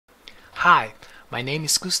Hi, my name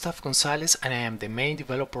is Gustav Gonzalez and I am the main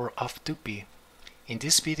developer of Tupi. In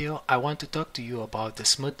this video I want to talk to you about the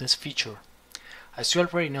smoothness feature. As you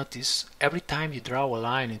already noticed, every time you draw a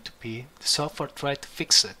line in Tupi, the software tries to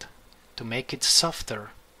fix it, to make it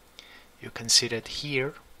softer. You can see that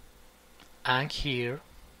here, and here,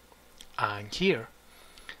 and here.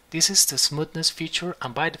 This is the smoothness feature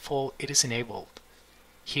and by default it is enabled.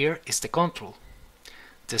 Here is the control.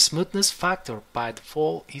 The smoothness factor by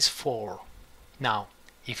default is 4. Now,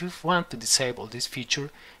 if you want to disable this feature,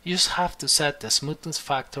 you just have to set the smoothness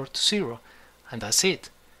factor to 0, and that's it.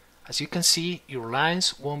 As you can see, your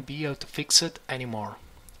lines won't be able to fix it anymore.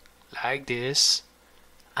 Like this,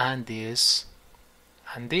 and this,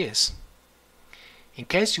 and this. In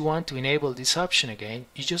case you want to enable this option again,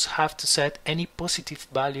 you just have to set any positive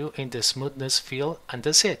value in the smoothness field, and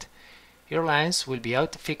that's it. Your lines will be able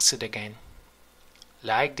to fix it again.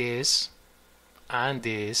 Like this, and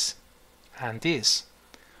this, and this.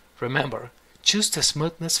 Remember, choose the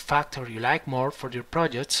smoothness factor you like more for your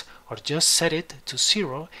projects or just set it to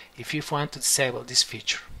 0 if you want to disable this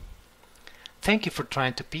feature. Thank you for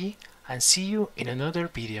trying Tupi and see you in another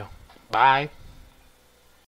video. Bye!